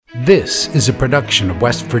This is a production of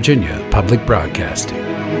West Virginia Public Broadcasting.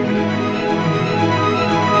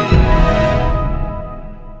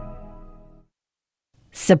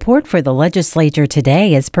 Support for the legislature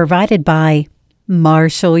today is provided by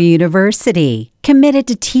Marshall University, committed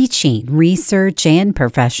to teaching, research, and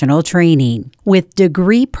professional training, with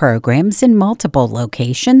degree programs in multiple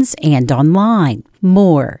locations and online.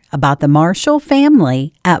 More about the Marshall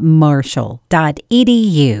family at marshall.edu.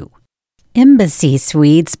 Embassy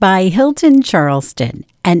Suites by Hilton Charleston,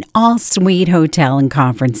 an all-suite hotel and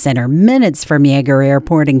conference center minutes from Yeager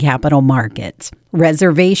Airport and Capital Markets.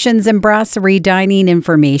 Reservations and brasserie dining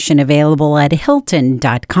information available at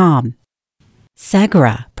hilton.com.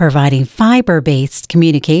 Segra, providing fiber-based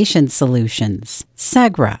communication solutions.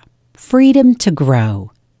 Segra, freedom to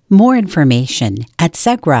grow. More information at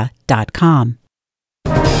segra.com.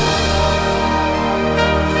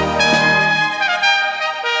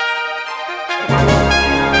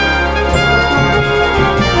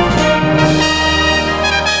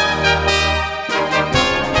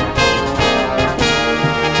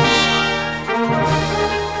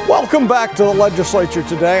 Welcome back to the legislature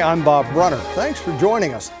today. I'm Bob Brunner. Thanks for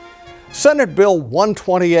joining us. Senate Bill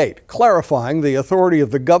 128, clarifying the authority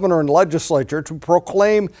of the governor and legislature to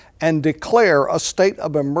proclaim and declare a state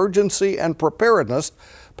of emergency and preparedness,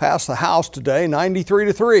 passed the House today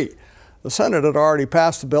 93-3. The Senate had already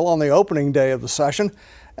passed the bill on the opening day of the session.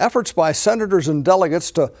 Efforts by senators and delegates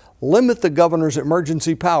to limit the governor's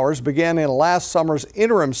emergency powers began in last summer's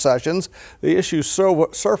interim sessions. The issue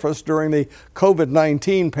surfaced during the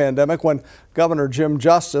COVID-19 pandemic when Governor Jim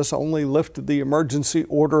Justice only lifted the emergency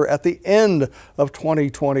order at the end of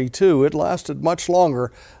 2022. It lasted much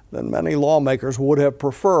longer than many lawmakers would have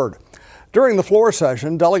preferred. During the floor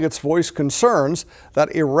session, delegates voiced concerns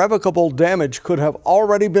that irrevocable damage could have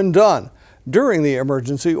already been done. During the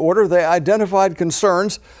emergency order, they identified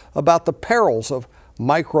concerns about the perils of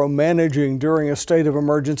micromanaging during a state of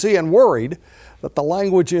emergency and worried that the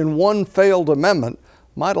language in one failed amendment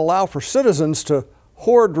might allow for citizens to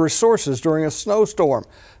hoard resources during a snowstorm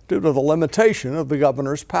due to the limitation of the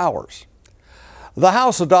governor's powers. The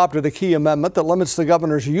House adopted a key amendment that limits the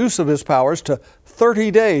governor's use of his powers to 30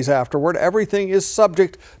 days afterward. Everything is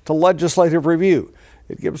subject to legislative review.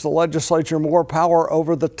 It gives the legislature more power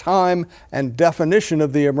over the time and definition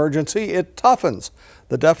of the emergency. It toughens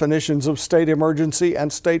the definitions of state emergency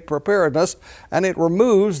and state preparedness, and it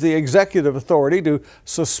removes the executive authority to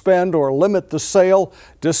suspend or limit the sale,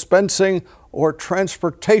 dispensing, or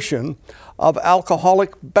transportation of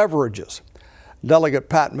alcoholic beverages. Delegate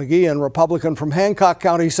Pat McGeehan, Republican from Hancock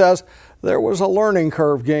County, says there was a learning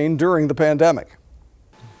curve gained during the pandemic.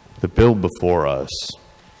 The bill before us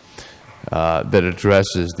that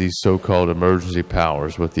addresses these so-called emergency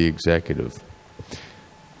powers with the executive,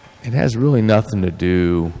 it has really nothing to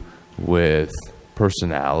do with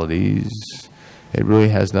personalities. It really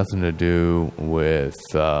has nothing to do with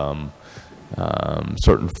certain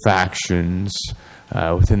factions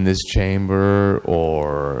within this chamber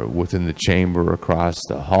or within the chamber across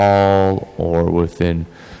the hall or within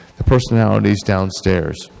the personalities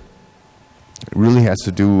downstairs. It really has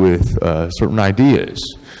to do with certain ideas.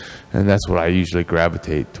 And that's what I usually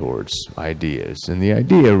gravitate towards, ideas. And the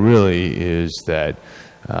idea really is that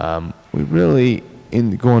we really,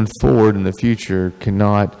 going forward in the future,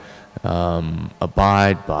 cannot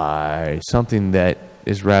abide by something that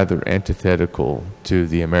is rather antithetical to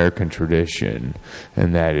the American tradition,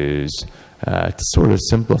 and that is, to sort of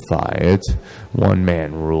simplify it,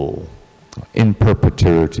 one-man rule in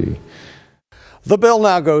perpetuity. The bill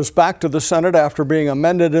now goes back to the Senate after being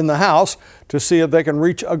amended in the House to see if they can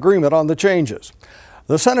reach agreement on the changes.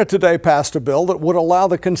 The Senate today passed a bill that would allow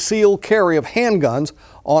the concealed carry of handguns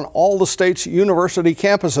on all the state's university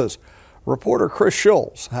campuses. Reporter Chris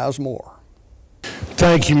Schulz has more.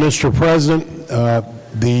 Thank you, Mr. President.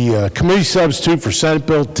 The committee substitute for Senate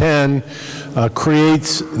Bill 10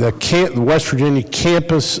 creates the West Virginia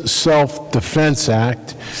Campus Self-Defense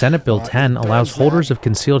Act. Senate Bill 10 allows holders of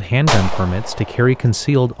concealed handgun permits to carry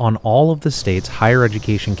concealed on all of the state's higher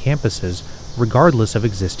education campuses, regardless of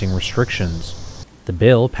existing restrictions. The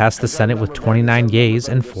bill passed the Senate with 29 yeas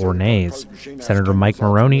and 4 nays. Senator Mike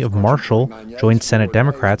Maroney of Marshall joined Senate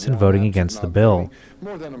Democrats in voting against the bill.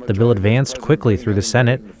 The bill advanced quickly through the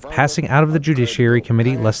Senate, passing out of the Judiciary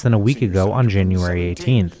Committee less than a week ago on January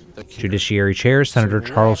 18th. Judiciary Chair Senator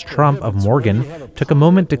Charles Trump of Morgan took a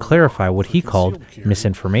moment to clarify what he called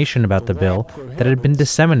misinformation about the bill that had been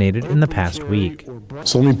disseminated in the past week.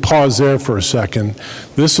 So let me pause there for a second.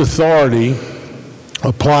 This authority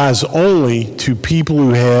applies only to people who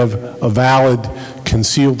have a valid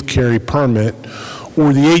concealed carry permit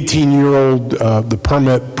or the 18-year-old,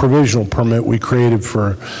 the provisional permit we created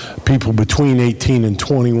for people between 18 and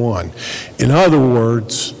 21. In other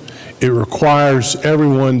words, it requires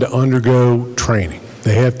everyone to undergo training.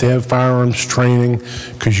 They have to have firearms training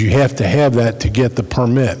because you have to have that to get the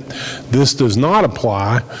permit. This does not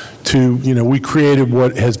apply to, we created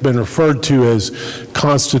what has been referred to as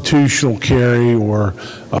constitutional carry or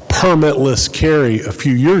a permitless carry a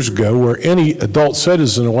few years ago, where any adult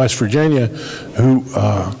citizen of West Virginia who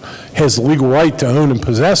has the legal right to own and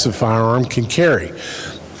possess a firearm can carry.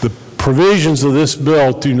 The provisions of this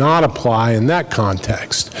bill do not apply in that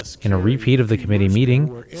context. In a repeat of the committee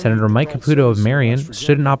meeting, Senator Mike Caputo of Marion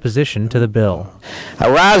stood in opposition to the bill. I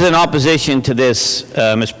rise in opposition to this,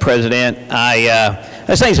 Mr. President. I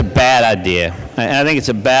think it's a bad idea. I think it's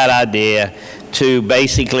a bad idea to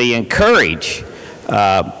basically encourage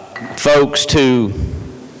folks to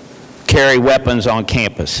carry weapons on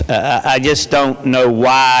campus. I just don't know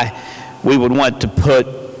why we would want to put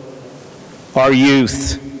our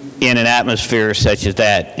youth in an atmosphere such as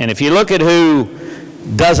that. And if you look at who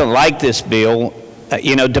doesn't like this bill,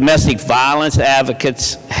 domestic violence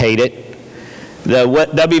advocates hate it. The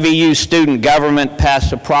WVU student government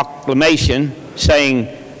passed a proclamation saying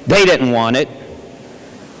they didn't want it.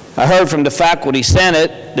 I heard from the faculty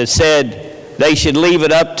senate that said they should leave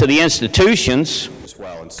it up to the institutions.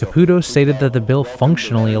 Caputo stated that the bill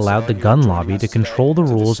functionally allowed the gun lobby to control the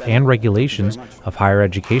rules and regulations of higher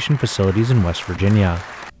education facilities in West Virginia.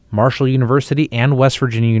 Marshall University and West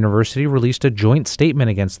Virginia University released a joint statement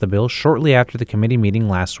against the bill shortly after the committee meeting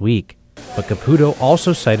last week. But Caputo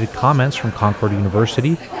also cited comments from Concord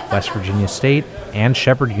University, West Virginia State, and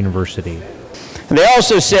Shepherd University. They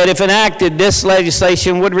also said if enacted, this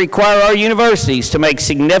legislation would require our universities to make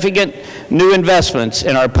significant new investments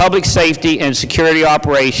in our public safety and security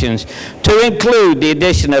operations, to include the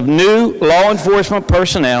addition of new law enforcement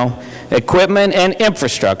personnel, equipment, and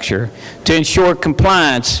infrastructure to ensure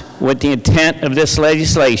compliance with the intent of this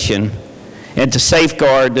legislation and to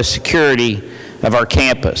safeguard the security of our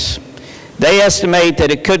campus. They estimate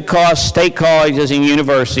that it could cost state colleges and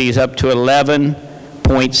universities up to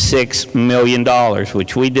 $11.6 million,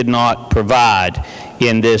 which we did not provide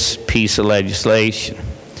in this piece of legislation.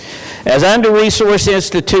 As under-resourced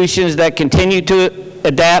institutions that continue to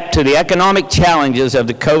adapt to the economic challenges of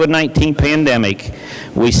the COVID-19 pandemic,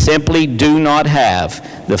 we simply do not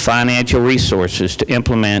have the financial resources to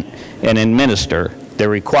implement and administer the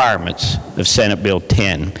requirements of Senate Bill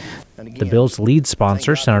 10. The bill's lead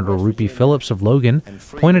sponsor, Senator Rupi Phillips of Logan,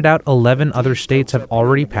 pointed out 11 other states have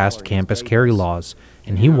already passed campus carry laws,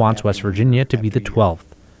 and he wants West Virginia to be the 12th.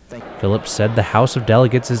 Phillips said the House of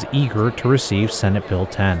Delegates is eager to receive Senate Bill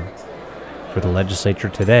 10. For the legislature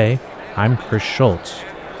today, I'm Chris Schultz.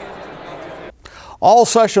 All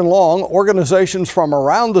session long, organizations from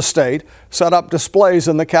around the state set up displays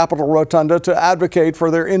in the Capitol Rotunda to advocate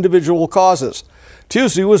for their individual causes.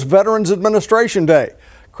 Tuesday was Veterans Administration Day.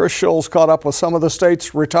 Chris Schultz caught up with some of the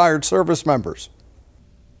state's retired service members.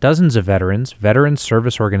 Dozens of veterans, veteran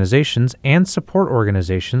service organizations, and support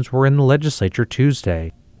organizations were in the legislature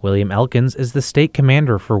Tuesday. William Elkins is the state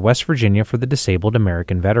commander for West Virginia for the Disabled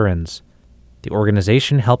American Veterans. The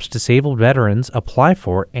organization helps disabled veterans apply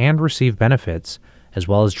for and receive benefits, as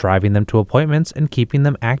well as driving them to appointments and keeping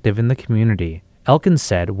them active in the community. Elkins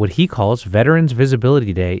said what he calls Veterans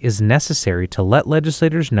Visibility Day is necessary to let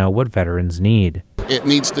legislators know what veterans need. It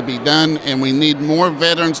needs to be done, and we need more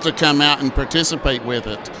veterans to come out and participate with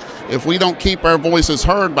it. If we don't keep our voices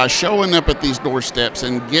heard by showing up at these doorsteps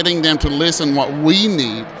and getting them to listen what we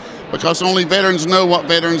need, because only veterans know what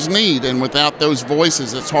veterans need, and without those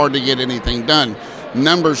voices, it's hard to get anything done.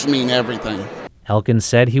 Numbers mean everything. Elkins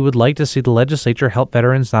said he would like to see the legislature help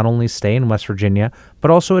veterans not only stay in West Virginia,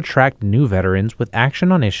 but also attract new veterans with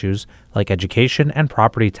action on issues like education and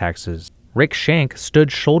property taxes. Rick Shank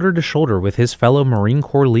stood shoulder to shoulder with his fellow Marine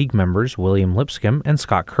Corps League members William Lipscomb and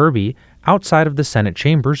Scott Kirby outside of the Senate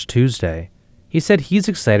chambers Tuesday. He said he's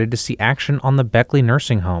excited to see action on the Beckley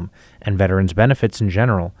Nursing Home and veterans' benefits in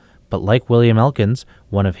general, but like William Elkins,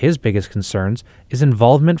 one of his biggest concerns is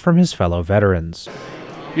involvement from his fellow veterans.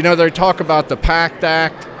 You know, they talk about the PACT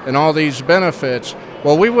Act and all these benefits.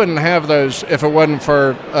 Well, we wouldn't have those if it wasn't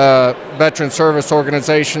for veteran service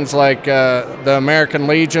organizations like the American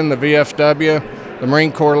Legion, the VFW, the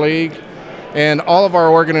Marine Corps League, and all of our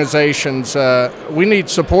organizations. We need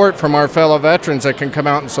support from our fellow veterans that can come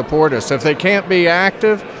out and support us. If they can't be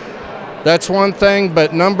active, that's one thing,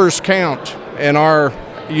 but numbers count in our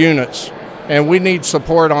units, and we need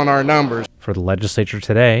support on our numbers. For the legislature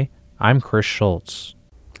today, I'm Chris Schultz.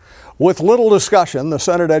 With little discussion, the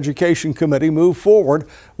Senate Education Committee moved forward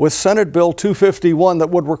with Senate Bill 251 that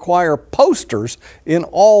would require posters in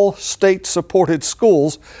all state-supported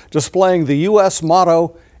schools displaying the U.S.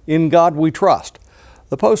 motto, "In God We Trust."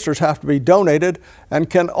 The posters have to be donated and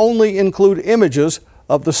can only include images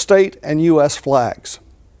of the state and U.S. flags.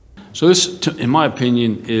 So this, in my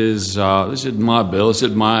opinion, is this is my bill. This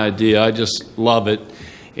is my idea. I just love it.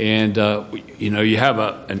 And, you have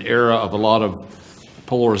an era of a lot of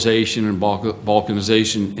polarization and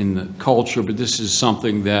balkanization in the culture, but this is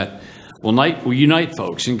something that will unite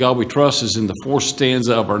folks. In God We Trust is in the fourth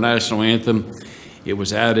stanza of our national anthem. It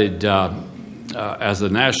was added as a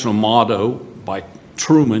national motto by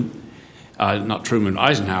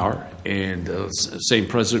Eisenhower, and the same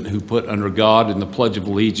president who put "under God" in the Pledge of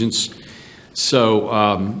Allegiance. So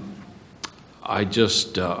I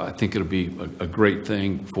think it'll be a great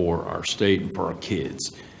thing for our state and for our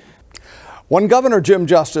kids. When Governor Jim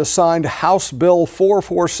Justice signed House Bill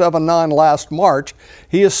 4479 last March,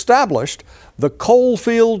 he established the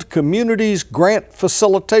Coalfield Communities Grant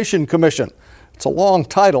Facilitation Commission. It's a long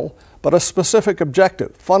title, but a specific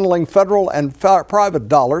objective, funneling federal and private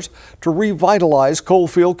dollars to revitalize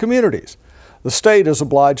coalfield communities. The state is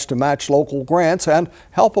obliged to match local grants and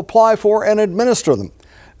help apply for and administer them,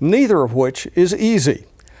 neither of which is easy.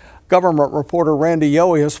 Government reporter Randy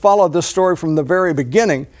Yohe has followed this story from the very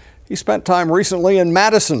beginning. He spent time recently in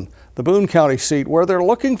Madison, the Boone County seat, where they're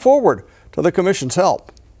looking forward to the commission's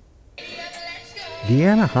help.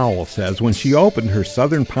 Deanna Howell says when she opened her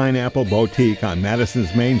Southern Pineapple Boutique on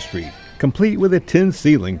Madison's Main Street, complete with a tin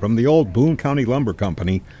ceiling from the old Boone County Lumber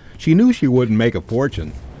Company, she knew she wouldn't make a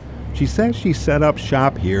fortune. She says she set up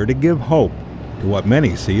shop here to give hope to what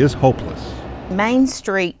many see as hopeless. Main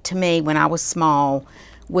Street, to me, when I was small,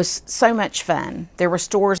 was so much fun. There were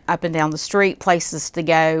stores up and down the street, places to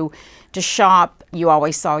go to shop. You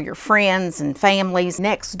always saw your friends and families.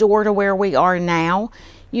 Next door to where we are now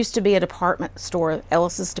used to be a department store,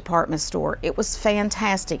 Ellis's department store. It was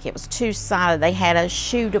fantastic. It was two-sided. They had a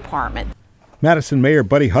shoe department. Madison Mayor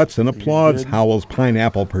Buddy Hudson applauds Howell's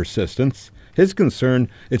pineapple persistence. His concern,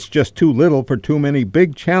 it's just too little for too many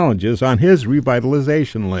big challenges on his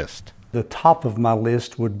revitalization list. The top of my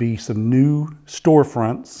list would be some new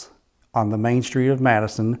storefronts on the main street of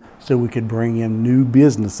Madison so we could bring in new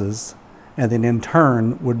businesses and then in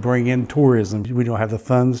turn would bring in tourism. We don't have the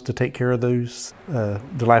funds to take care of those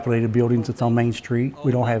dilapidated buildings that's on Main Street.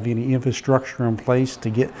 We don't have any infrastructure in place to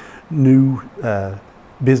get new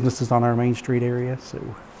businesses on our Main Street area. So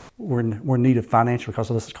we're in need of financial because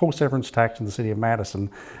of the coal severance tax in the city of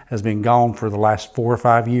Madison has been gone for the last 4 or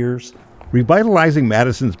 5 years. Revitalizing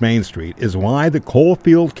Madison's Main Street is why the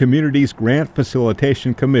Coalfield Communities Grant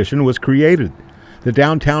Facilitation Commission was created. The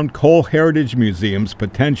Downtown Coal Heritage Museum's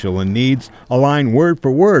potential and needs align word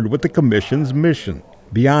for word with the Commission's mission.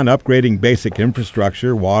 Beyond upgrading basic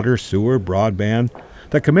infrastructure, water, sewer, broadband,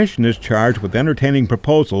 the Commission is charged with entertaining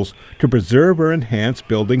proposals to preserve or enhance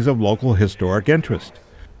buildings of local historic interest.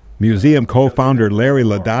 Museum co-founder Larry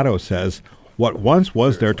Lodato says what once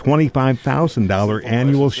was their $25,000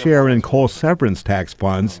 annual share in coal severance tax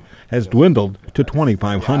funds has dwindled to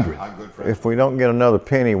 $2,500. If we don't get another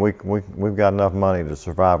penny, we've got enough money to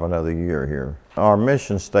survive another year here. Our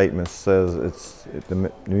mission statement says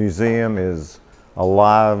the museum is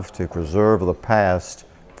alive to preserve the past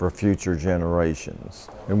for future generations.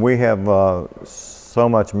 And we have so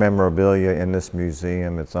much memorabilia in this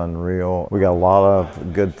museum, it's unreal. We got a lot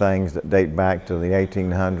of good things that date back to the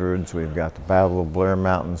 1800s. We've got the Battle of Blair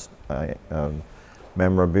Mountains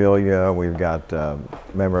memorabilia. We've got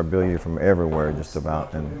memorabilia from everywhere just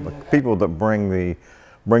about. And the people that bring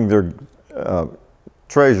their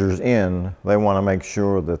treasures in, they want to make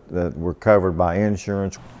sure that we're covered by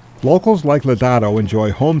insurance. Locals like Lodato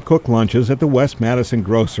enjoy home-cooked lunches at the West Madison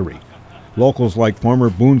Grocery. Locals like former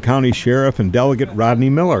Boone County Sheriff and Delegate Rodney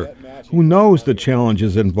Miller, who knows the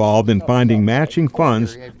challenges involved in finding matching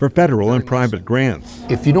funds for federal and private grants.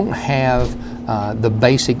 If you don't have the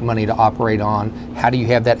basic money to operate on, how do you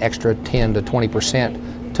have that extra 10 to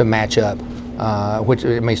 20% to match up? Which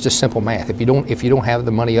I mean, it's just simple math. If you don't have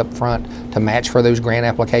the money up front to match for those grant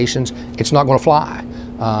applications, it's not going to fly.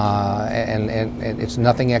 And it's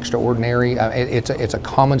nothing extraordinary. It's a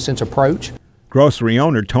common sense approach. Grocery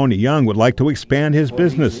owner Tony Young would like to expand his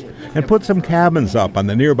business and put some cabins up on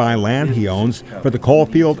the nearby land he owns for the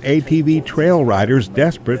Coalfield ATV trail riders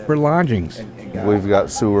desperate for lodgings. We've got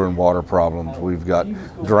sewer and water problems. We've got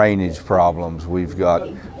drainage problems. We've got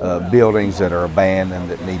buildings that are abandoned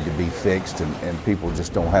that need to be fixed, and people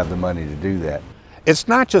just don't have the money to do that. It's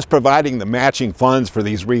not just providing the matching funds for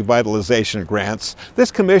these revitalization grants.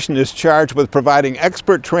 This commission is charged with providing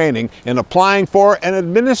expert training in applying for and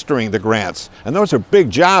administering the grants. And those are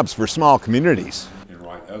big jobs for small communities.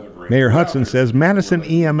 Mayor Hudson says Madison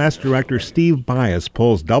EMS Director Steve Bias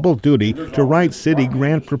pulls double duty to write city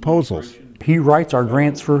grant proposals. He writes our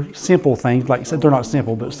grants for simple things, like I said, they're not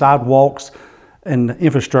simple, but sidewalks and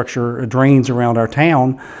infrastructure, drains around our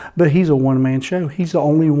town, but he's a one-man show. He's the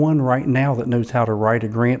only one right now that knows how to write a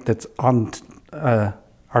grant that's on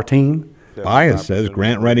our team. Bias says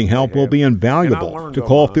grant writing help will be invaluable to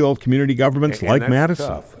coalfield community governments like Madison.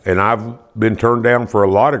 Tough. And I've been turned down for a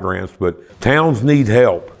lot of grants, but towns need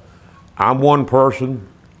help. I'm one person,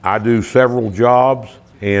 I do several jobs,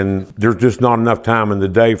 and there's just not enough time in the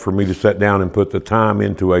day for me to sit down and put the time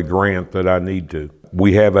into a grant that I need to.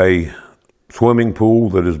 We have a swimming pool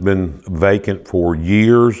that has been vacant for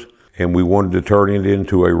years, and we wanted to turn it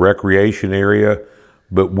into a recreation area,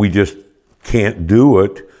 but we just can't do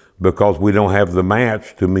it because we don't have the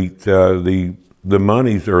match to meet the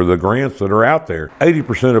monies or the grants that are out there.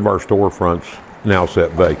 80% of our storefronts now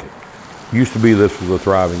sit vacant. Used to be this was a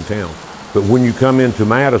thriving town, but when you come into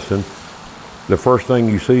Madison, the first thing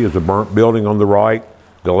you see is a burnt building on the right,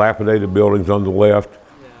 dilapidated buildings on the left.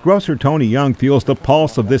 Grocer Tony Young feels the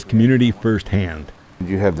pulse of this community firsthand.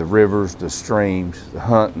 You have the rivers, the streams, the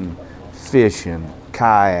hunting, fishing,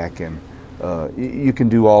 kayaking. You can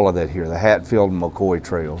do all of that here, the Hatfield and McCoy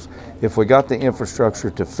trails. If we got the infrastructure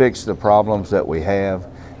to fix the problems that we have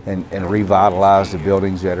and revitalize the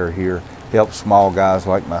buildings that are here, help small guys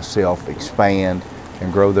like myself expand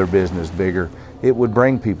and grow their business bigger, it would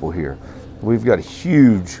bring people here. We've got a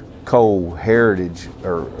huge coal heritage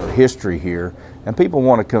or history here, and people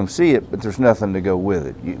want to come see it, but there's nothing to go with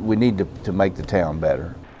it. We need to make the town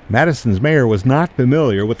better. Madison's mayor was not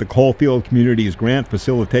familiar with the Coalfield Communities Grant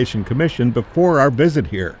Facilitation Commission before our visit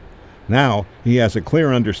here. Now he has a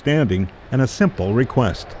clear understanding and a simple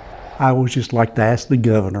request. I would just like to ask the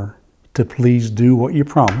governor to please do what you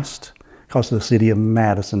promised, because the city of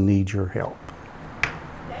Madison needs your help.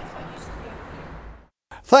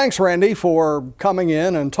 Thanks, Randy, for coming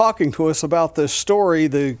in and talking to us about this story,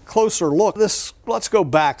 the closer look. Let's go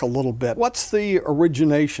back a little bit. What's the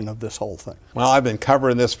origination of this whole thing? Well, I've been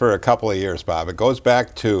covering this for a couple of years, Bob. It goes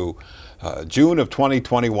back to June of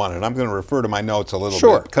 2021, and I'm going to refer to my notes a little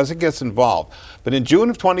bit because it gets involved. But in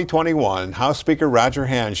June of 2021, House Speaker Roger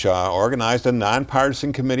Hanshaw organized a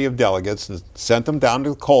nonpartisan committee of delegates and sent them down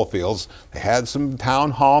to the coal fields. They had some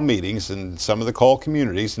town hall meetings in some of the coal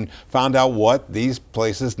communities and found out what these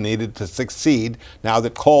places needed to succeed now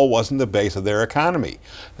that coal wasn't the base of their economy.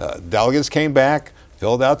 Delegates came back,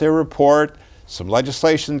 filled out their report, some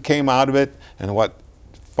legislation came out of it, and what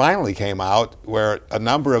finally came out, where a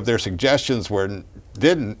number of their suggestions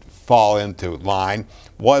didn't fall into line,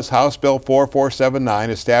 was House Bill 4479,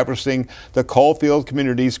 establishing the Coalfield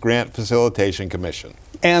Communities Grant Facilitation Commission.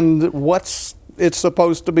 And what's it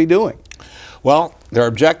supposed to be doing? Well, their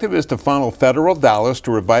objective is to funnel federal dollars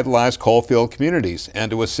to revitalize coalfield communities and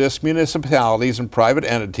to assist municipalities and private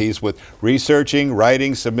entities with researching,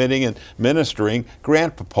 writing, submitting, and administering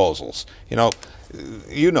grant proposals.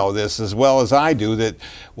 You know this as well as I do, that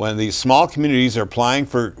when these small communities are applying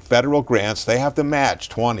for federal grants, they have to match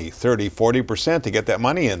 20, 30, 40% to get that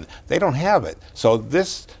money in. They don't have it. So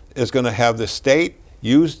this is going to have the state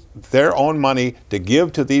use their own money to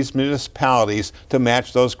give to these municipalities to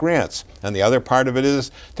match those grants. And the other part of it is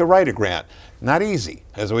to write a grant. Not easy,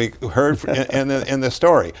 as we heard in the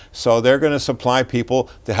story. So they're going to supply people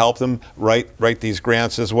to help them write these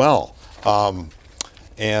grants as well.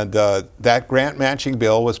 And that grant matching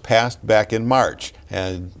bill was passed back in March,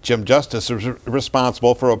 and Jim Justice was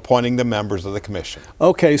responsible for appointing the members of the commission.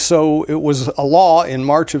 Okay, so it was a law in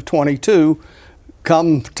March of 22.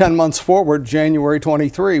 Come 10 months forward, January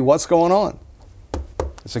 23, what's going on?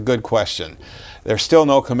 It's a good question. There's still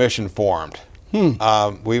no commission formed.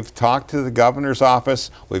 We've talked to the governor's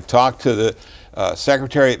office. We've talked to the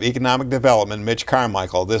Secretary of Economic Development, Mitch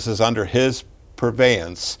Carmichael. This is under his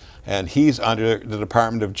purveyance, and he's under the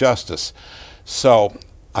Department of Justice. So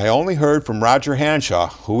I only heard from Roger Hanshaw,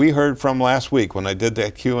 who we heard from last week when I did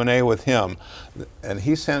that Q&A with him, and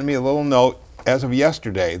he sent me a little note as of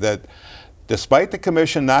yesterday that despite the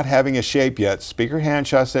commission not having a shape yet, Speaker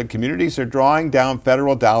Hanshaw said communities are drawing down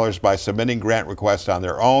federal dollars by submitting grant requests on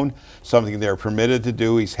their own, something they're permitted to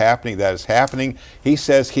do. That is happening. He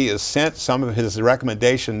says he has sent some of his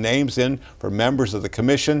recommendation names in for members of the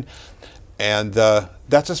commission, and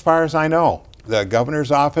that's as far as I know. The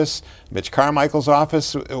governor's office, Mitch Carmichael's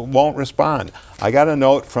office, won't respond. I got a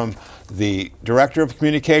note from the director of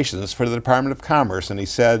communications for the Department of Commerce, and he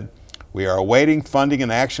said, We are awaiting funding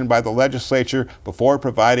and action by the legislature before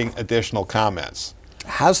providing additional comments.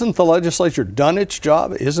 Hasn't the legislature done its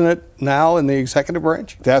job? Isn't it now in the executive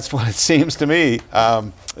branch? That's what it seems to me.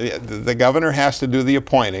 The governor has to do the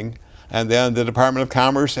appointing, and then the Department of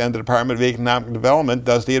Commerce and the Department of Economic Development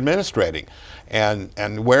does the administrating.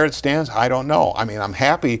 And where it stands, I don't know. I mean, I'm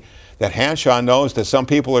happy that Hanshaw knows that some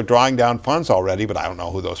people are drawing down funds already, but I don't know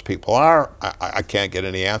who those people are. I can't get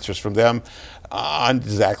any answers from them on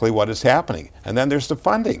exactly what is happening. And then there's the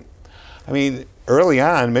funding. I mean, early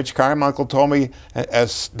on, Mitch Carmichael told me,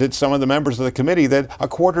 as did some of the members of the committee, that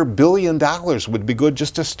 $250 million would be good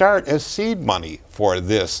just to start as seed money for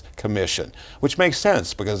this commission, which makes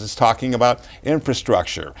sense because it's talking about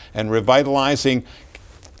infrastructure and revitalizing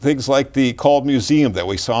things like the Cold Museum that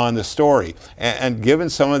we saw in the story, and giving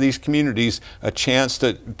some of these communities a chance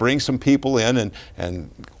to bring some people in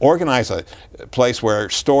and organize a place where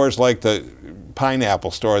stores like the pineapple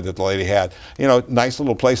store that the lady had, nice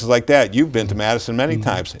little places like that. You've been to Madison many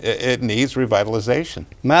times. It needs revitalization.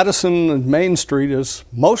 Madison Main Street is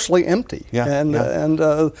mostly empty, and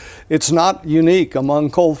it's not unique among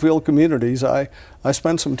coalfield communities. I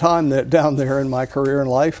spent some time down there in my career in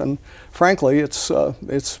life, and frankly, it's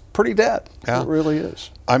pretty dead. Yeah. It really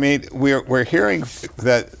is. I mean, we're hearing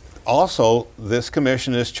that also this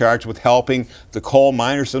commission is charged with helping the coal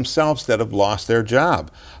miners themselves that have lost their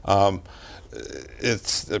job.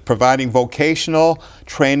 It's providing vocational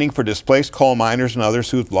training for displaced coal miners and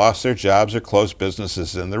others who've lost their jobs or closed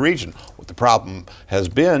businesses in the region. The problem has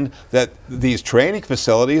been that these training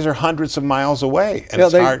facilities are hundreds of miles away, and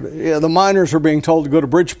it's hard. The miners are being told to go to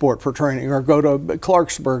Bridgeport for training or go to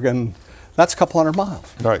Clarksburg, and that's a couple hundred miles.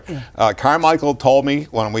 Right. Yeah. Carmichael told me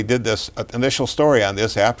when we did this initial story on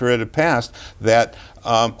this after it had passed that,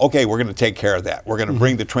 okay, we're going to take care of that. We're going to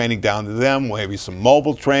bring the training down to them, maybe some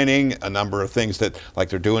mobile training, a number of things that like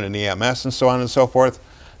they're doing in EMS and so on and so forth.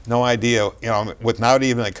 No idea, without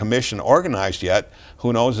even a commission organized yet,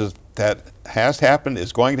 who knows if that has happened,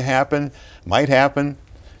 is going to happen, might happen.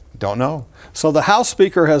 Don't know. So the House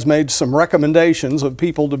Speaker has made some recommendations of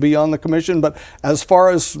people to be on the commission, but as far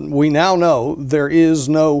as we now know, there is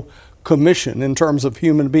no commission in terms of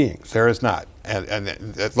human beings. There is not. And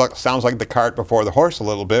it sounds like the cart before the horse a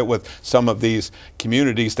little bit with some of these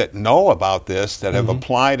communities that know about this, that have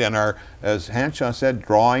applied and are, as Hanshaw said,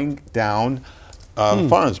 drawing down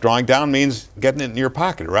funds. Drawing down means getting it in your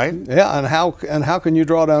pocket, right? Yeah, and how can you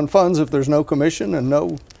draw down funds if there's no commission and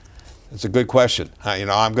no... It's a good question.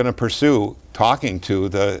 I'm going to pursue talking to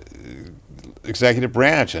the executive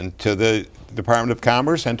branch and to the Department of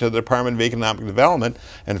Commerce and to the Department of Economic Development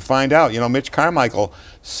and find out. Mitch Carmichael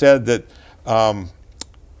said that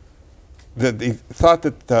that he thought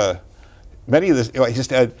that many of this.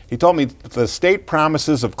 He told me the state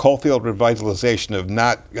promises of coalfield revitalization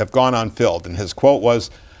have gone unfilled, and his quote was,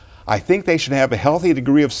 "I think they should have a healthy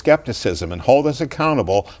degree of skepticism and hold us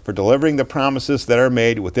accountable for delivering the promises that are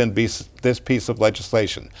made within this piece of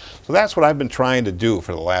legislation." So that's what I've been trying to do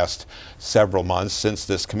for the last several months since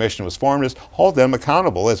this commission was formed, is hold them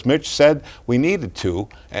accountable, as Mitch said we needed to,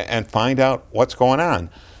 and find out what's going on.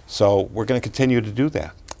 So we're going to continue to do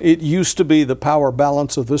that. It used to be the power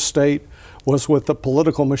balance of this state was with the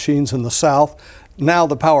political machines in the South. Now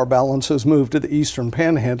the power balance has moved to the Eastern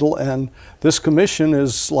Panhandle, and this commission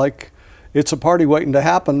is like, it's a party waiting to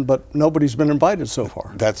happen, but nobody's been invited so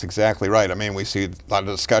far. That's exactly right. I mean, we see a lot of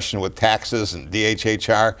discussion with taxes and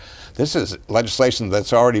DHHR. This is legislation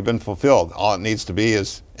that's already been fulfilled. All it needs to be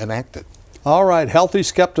is enacted. All right, healthy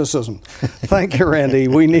skepticism. Thank you, Randy.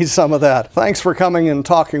 We need some of that. Thanks for coming and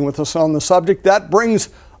talking with us on the subject. That brings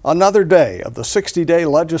another day of the 60-day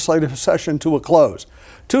legislative session to a close.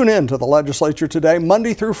 Tune in to the legislature today,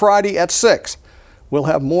 Monday through Friday at 6. We'll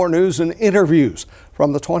have more news and interviews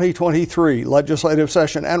from the 2023 legislative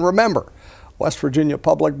session. And remember, West Virginia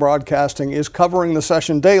Public Broadcasting is covering the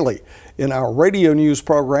session daily in our radio news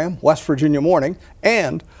program, West Virginia Morning,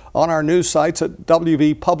 and on our news sites at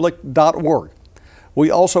wvpublic.org.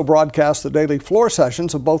 We also broadcast the daily floor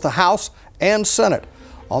sessions of both the House and Senate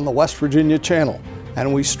on the West Virginia channel,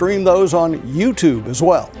 and we stream those on YouTube as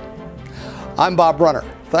well. I'm Bob Brunner.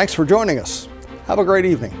 Thanks for joining us. Have a great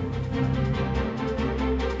evening.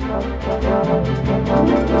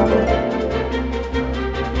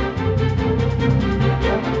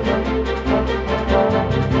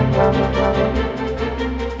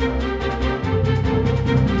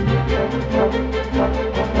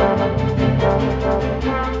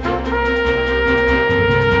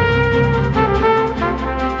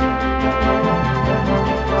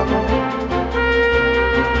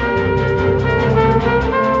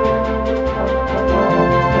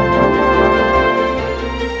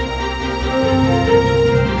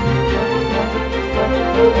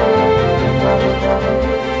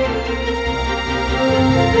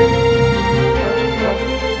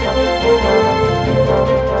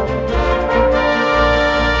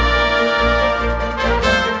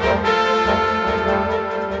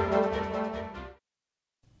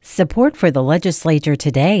 Support for the legislature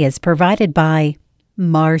today is provided by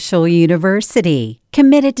Marshall University,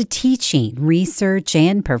 committed to teaching, research,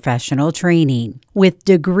 and professional training, with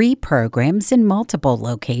degree programs in multiple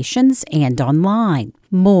locations and online.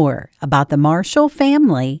 More about the Marshall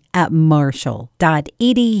family at marshall.edu.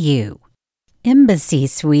 Embassy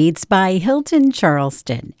Suites by Hilton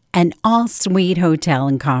Charleston, an all-suite hotel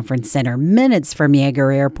and conference center minutes from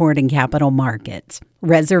Yeager Airport and Capital Market.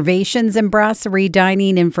 Reservations and brasserie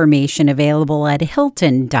dining information available at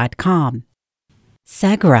hilton.com.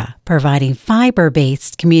 Segra, providing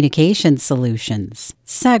fiber-based communication solutions.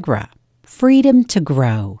 Segra, freedom to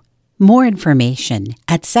grow. More information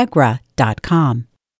at segra.com.